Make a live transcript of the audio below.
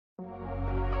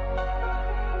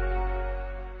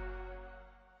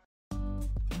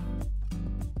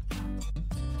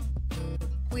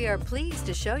We are pleased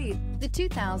to show you the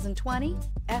 2020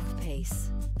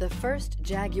 F-Pace. The first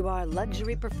Jaguar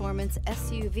luxury performance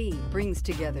SUV brings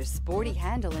together sporty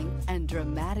handling and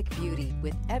dramatic beauty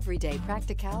with everyday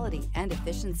practicality and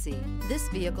efficiency. This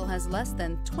vehicle has less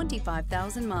than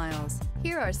 25,000 miles.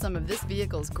 Here are some of this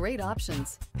vehicle's great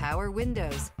options: power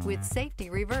windows with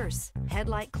safety reverse,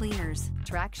 headlight cleaners,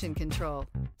 traction control,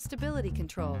 stability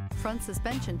control, front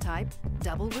suspension type,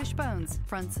 double wishbones,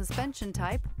 front suspension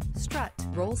type, strut,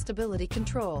 roll stability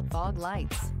control, fog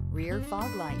lights, rear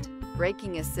fog light,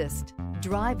 braking assist.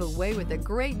 Drive away with a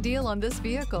great deal on this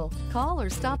vehicle. Call or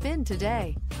stop in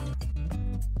today.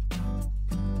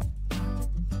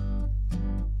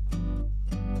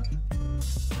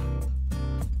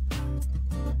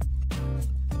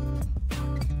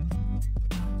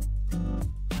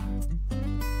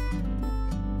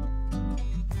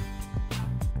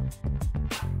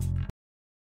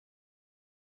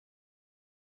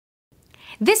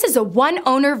 This is a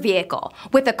one-owner vehicle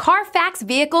with a CARFAX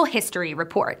Vehicle History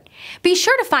Report. Be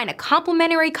sure to find a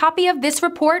complimentary copy of this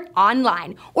report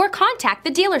online or contact the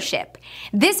dealership.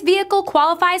 This vehicle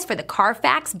qualifies for the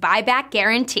CARFAX Buyback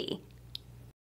Guarantee.